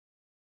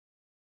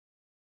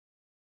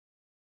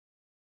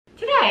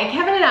Today,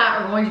 Kevin and I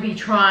are going to be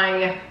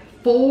trying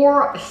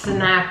 4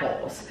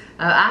 Snapples.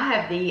 I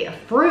have the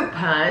Fruit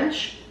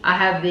Punch, I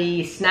have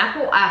the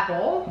Snapple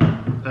Apple.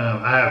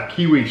 I have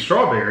Kiwi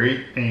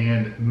Strawberry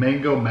and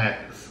Mango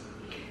Madness.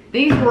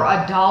 These were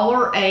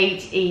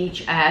 $1.08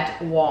 each at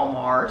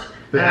Walmart.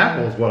 The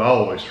apple is what I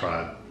always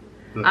tried.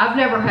 I've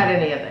never had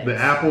any of these.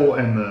 The apple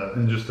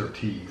and just their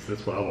teas.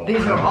 That's what I love.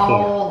 These are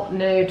all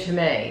new to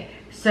me.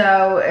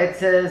 So it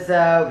says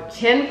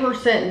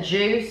 10%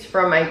 juice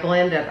from a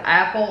blend of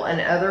apple and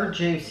other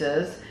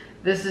juices.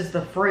 This is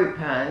the Fruit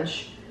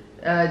Punch.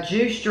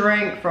 Juice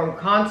drink from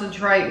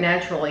concentrate,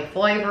 naturally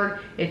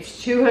flavored.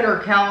 It's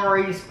 200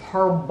 calories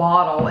per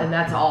bottle, and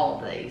that's all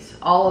of these.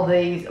 All of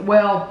these,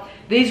 well,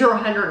 these are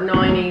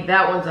 190,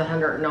 that one's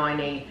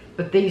 190,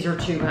 but these are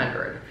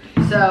 200.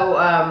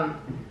 So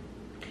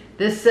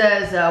this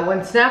says,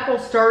 when Snapple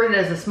started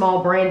as a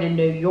small brand in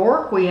New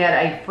York, we had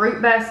a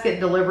fruit basket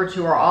delivered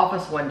to our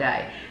office one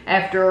day.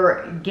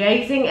 After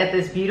gazing at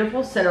this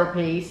beautiful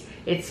centerpiece,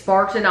 it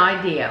sparked an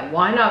idea.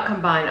 Why not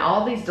combine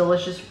all these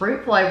delicious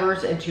fruit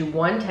flavors into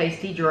one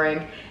tasty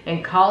drink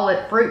and call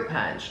it Fruit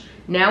Punch?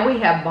 Now we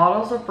have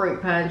bottles of Fruit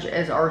Punch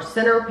as our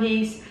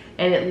centerpiece,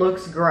 and it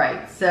looks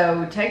great.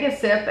 So take a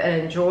sip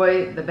and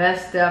enjoy the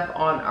best stuff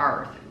on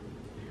earth.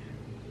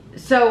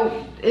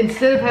 So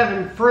instead of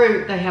having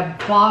fruit, they have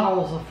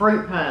bottles of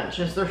Fruit Punch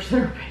as their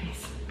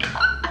centerpiece.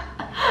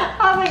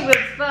 I think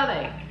that's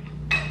funny.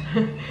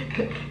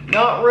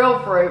 Not real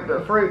fruit,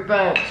 but Fruit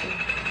Punch.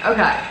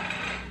 Okay.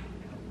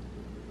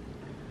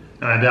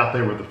 And I doubt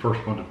they were the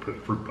first one to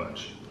put Fruit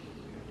Punch.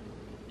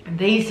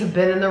 These have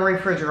been in the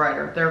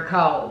refrigerator. They're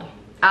cold.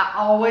 I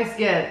always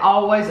get,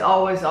 always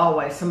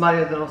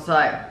somebody that'll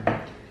say,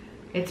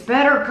 it's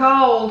better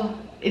cold.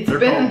 It's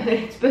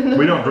been.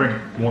 We don't drink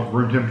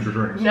room temperature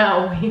drinks.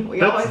 No, we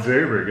That's always.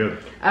 very, very good.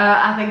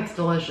 I think it's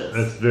delicious.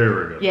 That's very,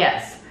 very good.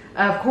 Yes.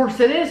 Of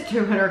course, it is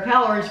 200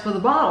 calories for the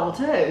bottle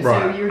too. Right.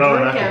 So you're and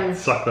I drinking. could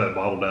suck that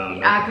bottle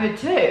down. I could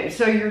too.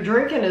 So you're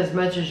drinking as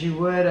much as you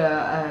would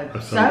a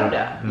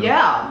soda.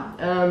 Yeah.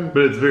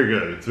 But it's very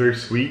good. It's very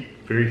sweet,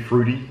 very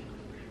fruity.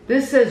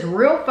 This says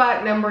real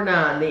fact number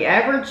 9. The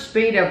average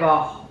speed of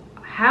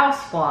a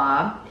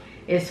housefly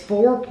is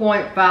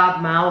 4.5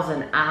 miles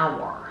an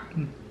hour.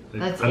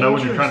 That's I know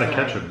when you're trying to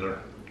catch them, they're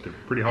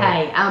pretty hard.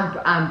 Hey,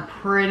 I'm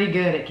pretty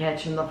good at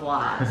catching the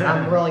flies.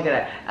 I'm really good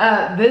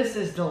at it. This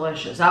is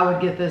delicious. I would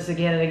get this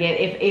again and again.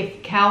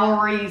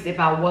 If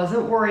I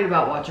wasn't worried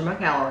about watching my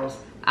calories,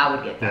 I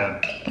would get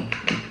that.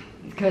 Yeah.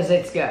 Because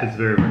it's good. It's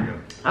very, very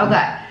good.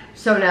 Okay,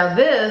 so now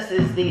this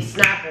is the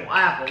Snapple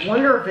Apple.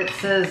 Wonder if it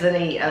says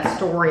any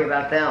story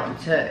about them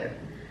too.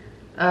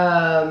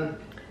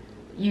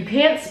 You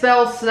can't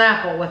spell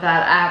Snapple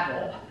without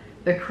apple.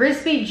 The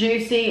crispy,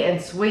 juicy,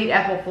 and sweet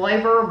apple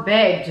flavor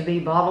begged to be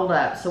bottled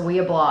up, so we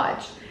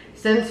obliged.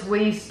 Since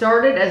we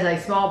started as a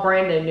small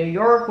brand in New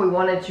York, we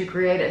wanted to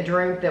create a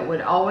drink that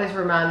would always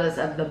remind us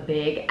of the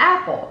Big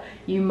Apple.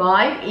 You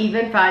might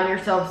even find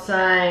yourself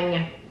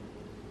saying,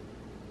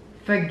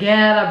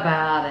 forget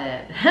about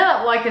it,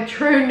 like a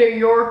true New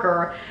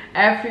Yorker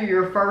after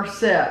your first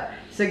sip.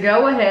 So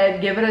go ahead,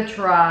 give it a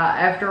try.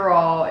 After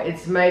all,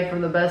 it's made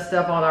from the best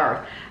stuff on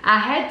earth. I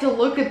had to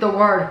look at the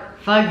word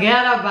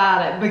forget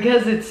about it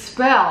because it's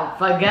spelled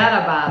forget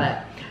about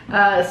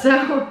it.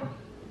 So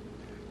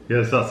yeah,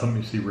 it's not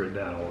something you see written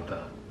down all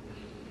the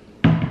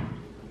time.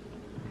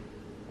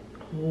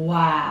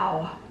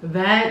 Wow,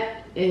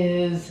 that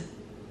is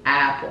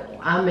apple.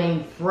 I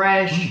mean,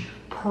 fresh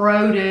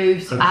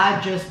produce.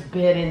 I just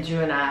bit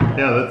into an apple.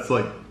 Yeah, that's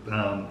like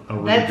a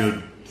really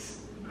good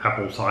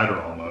apple cider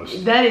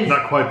almost. That is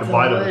not quite the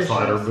bite of the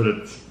cider, but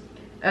it's.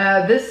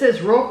 This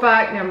says real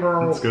fact number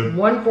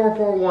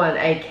 1441.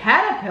 A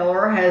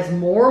caterpillar has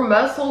more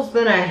muscles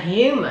than a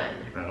human.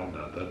 I don't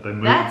doubt that. They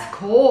move. That's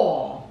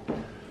cool.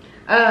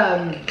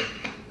 That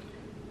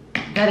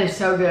is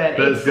so good.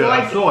 That is good.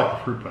 I still like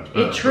the Fruit Punch.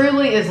 It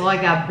truly is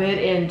like I bit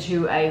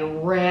into a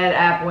red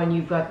apple and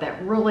you've got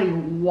that really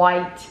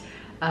white,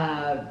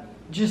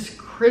 just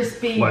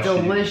crispy, fleshy,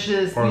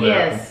 delicious.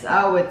 Yes.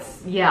 Oh,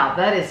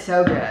 that is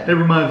so good. It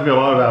reminds me a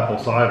lot of apple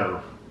cider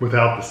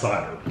without the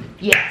cider.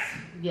 Yes.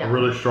 Yeah. A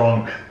really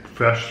strong,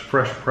 fresh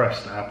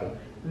pressed apple.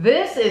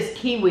 This is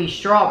Kiwi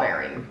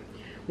Strawberry.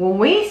 When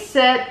we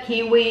set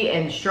Kiwi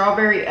and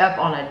Strawberry up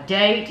on a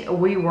date,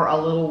 we were a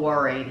little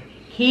worried.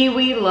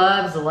 Kiwi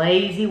loves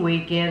lazy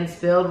weekends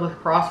filled with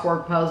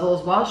crossword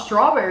puzzles, while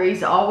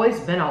Strawberry's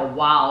always been a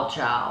wild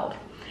child.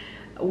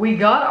 We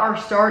got our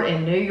start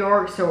in New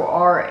York, so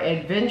our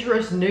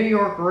adventurous New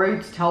York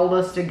roots told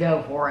us to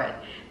go for it.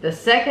 The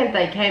second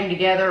they came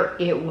together,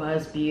 it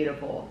was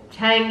beautiful,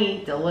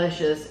 tangy,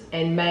 delicious,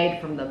 and made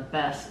from the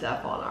best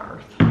stuff on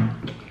earth.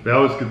 They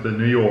always get the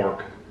New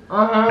York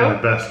and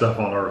the best stuff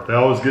on earth. They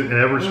always get, in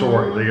every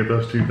story, they get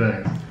those two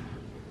things.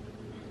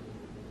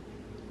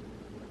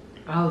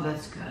 Oh,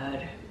 that's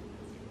good.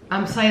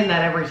 I'm saying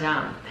that every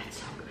time. That's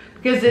so good.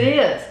 Because it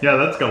is. Yeah,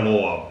 that's got a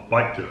little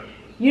bite to it.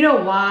 You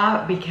know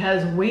why?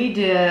 Because we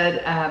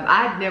did,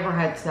 I'd never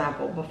had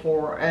Snapple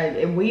before,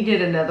 and we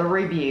did another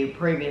review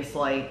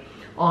previously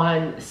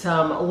on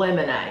some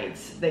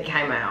lemonades that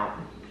came out,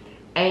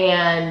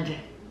 and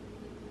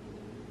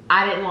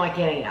I didn't like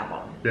any of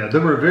them. Yeah, they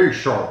were very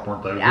sharp,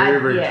 weren't they?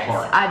 Very yes,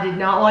 tart. I did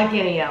not like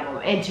any of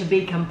them. And to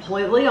be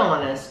completely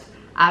honest,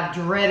 I've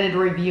dreaded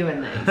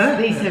reviewing these.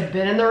 These have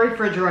been in the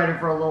refrigerator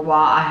for a little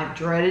while. I have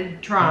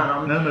dreaded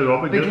trying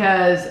them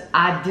because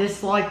I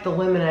dislike the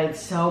lemonade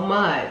so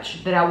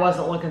much that I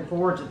wasn't looking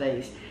forward to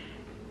these.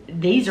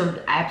 These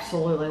are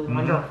absolutely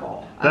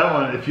wonderful. That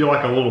one, if you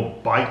like a little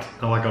bite,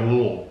 like a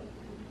little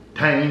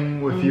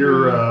tang with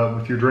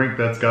your drink,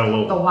 that's got a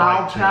little the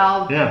Wild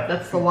Child. Yeah,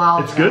 that's the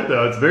Wild Child. It's good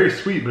though. It's very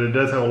sweet, but it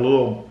does have a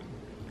little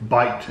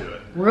bite to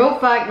it. Real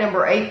fact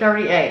number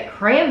 838: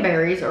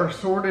 cranberries are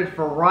sorted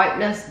for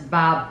ripeness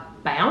by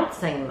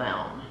bouncing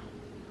them,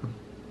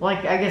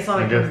 like I guess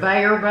on a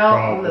conveyor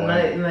belt,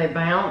 and they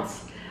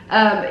bounce.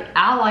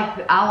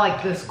 I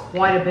like this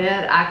quite a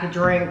bit. I could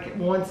drink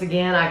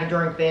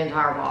the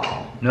entire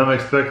bottle. Now I'm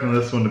expecting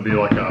this one to be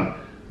like a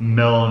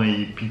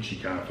melony, peachy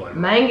kind of flavor.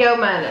 Mango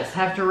Madness.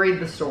 Have to read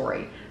the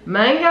story.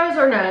 Mangoes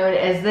are known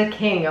as the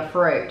king of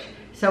fruit.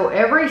 So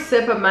every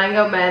sip of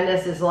Mango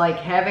Madness is like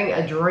having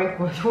a drink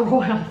with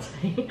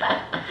royalty.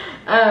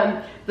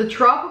 The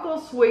tropical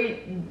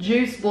sweet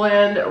juice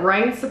blend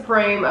reigns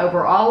supreme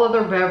over all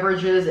other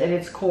beverages in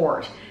its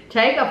court.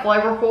 Take a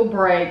flavorful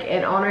break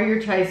and honor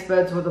your taste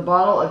buds with a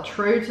bottle of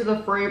true to the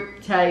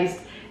fruit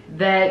taste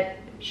that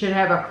should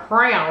have a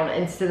crown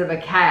instead of a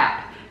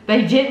cap.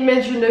 They didn't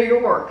mention New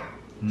York.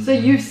 So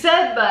you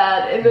said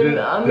that, and then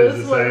on this one,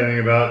 does it say anything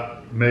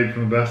about made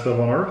from the best stuff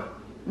on earth?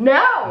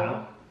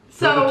 No.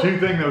 So the two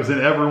things that was in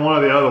every one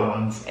of the other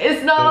ones.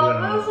 It's not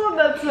on this one.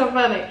 That's so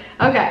funny.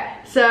 Okay,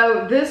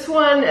 so this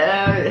one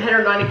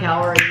 190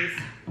 calories.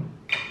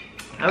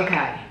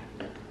 Okay.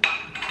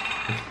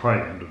 It's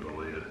probably under the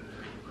lid.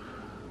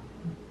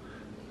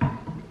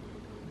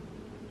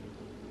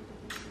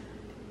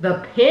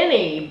 The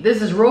penny.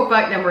 This is real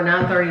fact number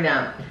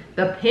 939.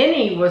 The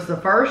penny was the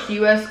first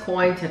U.S.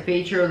 coin to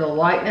feature the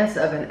likeness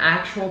of an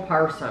actual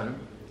person.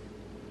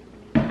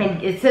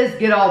 And it says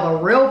get all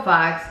the real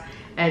facts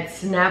at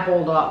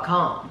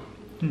Snapple.com.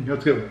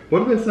 That's good.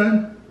 What did they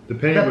say? The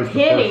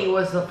penny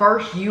was the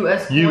first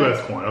U.S. coin.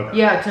 U.S. coin, okay.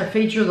 Yeah, to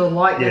feature the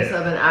likeness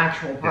of an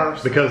actual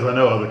person. Because I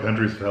know other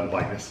countries have had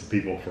likeness of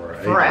people for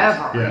ages.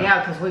 Forever.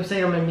 Yeah, because we've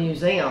seen them in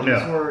museums.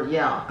 That's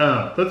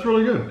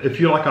really good. If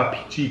you like a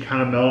peachy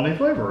kind of melony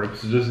flavor,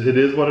 it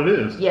is what it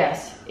is.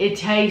 Yes, it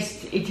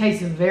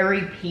tastes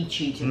very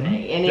peachy to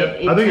me,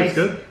 and I think it's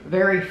good.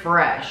 Very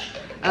fresh.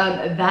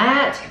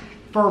 That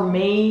for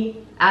me,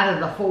 out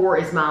of the four,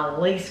 is my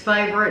least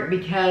favorite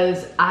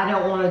because I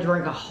don't want to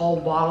drink a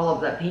whole bottle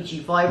of that peachy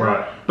flavor.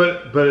 Right,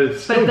 but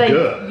it's still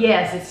good.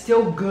 Yes, it's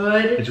still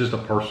good. It's just a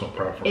personal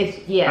preference.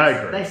 I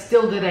agree. They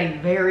still did a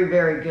very,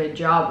 very good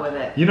job with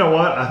it. You know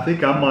what? I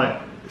think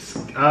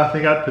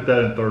I'd put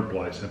that in third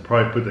place and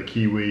probably put the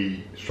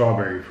kiwi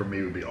strawberry for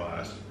me would be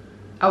last.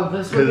 Oh,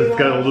 this would be because it's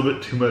got a little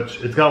bit too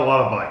much. It's got a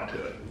lot of bite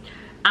to it.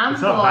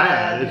 It's not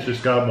bad. It's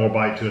just got more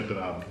bite to it than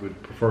I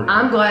would prefer.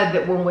 I'm glad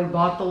that when we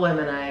bought the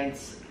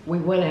lemonades, we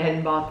went ahead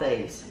and bought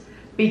these,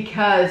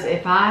 because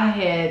if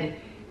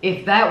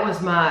that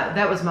was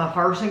my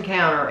first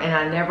encounter and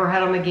I never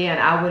had them again,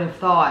 I would have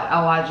thought,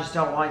 oh, I just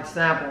don't like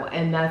Snapple,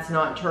 and that's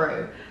not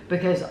true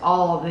because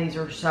all of these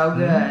are so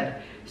good.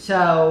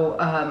 So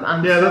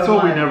that's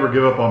why we never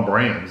give up on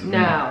brands.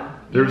 No,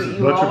 there's a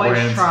bunch of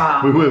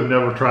brands we would have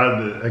never tried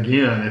it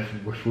again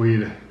if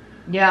we'd.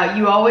 Yeah,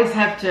 you always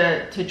have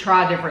to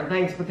try different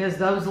things because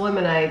those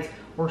lemonades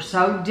were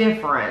so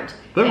different.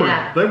 They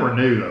were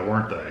new though,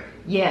 weren't they?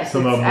 Yes,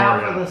 it's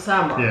out for the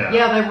summer.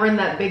 Yeah, they were in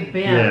that big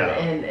bin,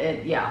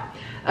 and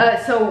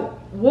so,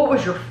 what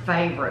was your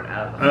favorite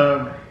out of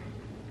them?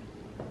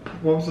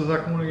 What was the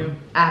second one again?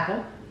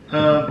 Apple.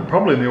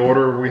 Probably in the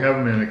order we have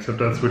them in, except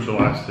I'd switch the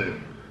last two.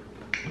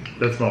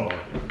 That's not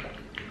hard.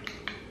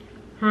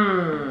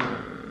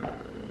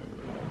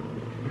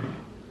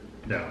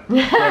 Yeah.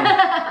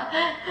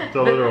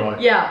 So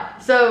literally. Yeah.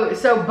 So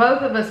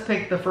both of us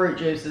picked the fruit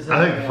juices.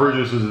 I think the fruit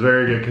juice was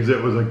very good because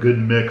it was a good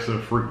mix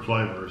of fruit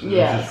flavors. It was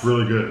just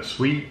really good. It was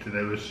sweet and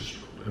it was just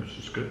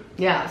good.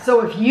 Yeah.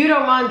 So if you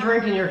don't mind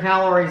drinking your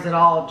calories at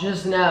all,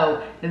 just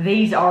know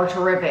these are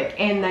terrific.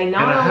 And they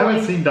not only. I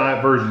haven't seen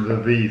diet versions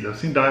of these. I've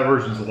seen diet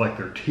versions of like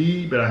their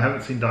tea, but I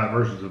haven't seen diet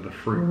versions of the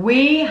fruit.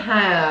 We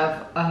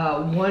have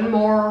one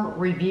more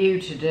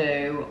review to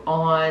do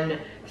on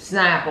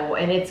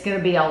Snapple, and it's going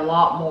to be a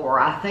lot more.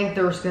 I think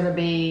there's going to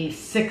be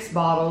 6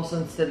 bottles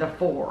instead of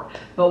 4.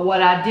 But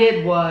what I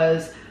did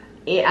was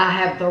I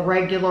have the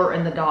regular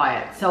and the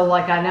diet. So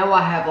like I know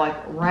I have like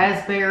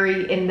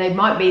raspberry, and they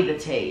might be the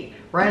tea.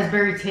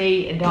 Raspberry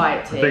tea and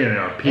diet tea. I'm thinking they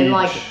are peach. And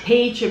like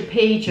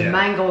peach and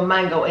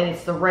mango, and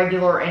it's the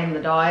regular and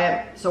the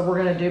diet. So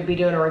we're going to be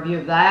doing a review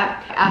of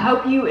that. I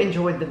hope you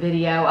enjoyed the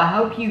video. I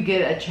hope you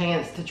get a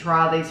chance to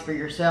try these for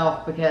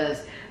yourself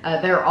because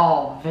they're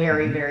all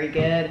very, very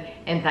good.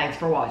 And thanks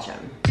for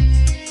watching.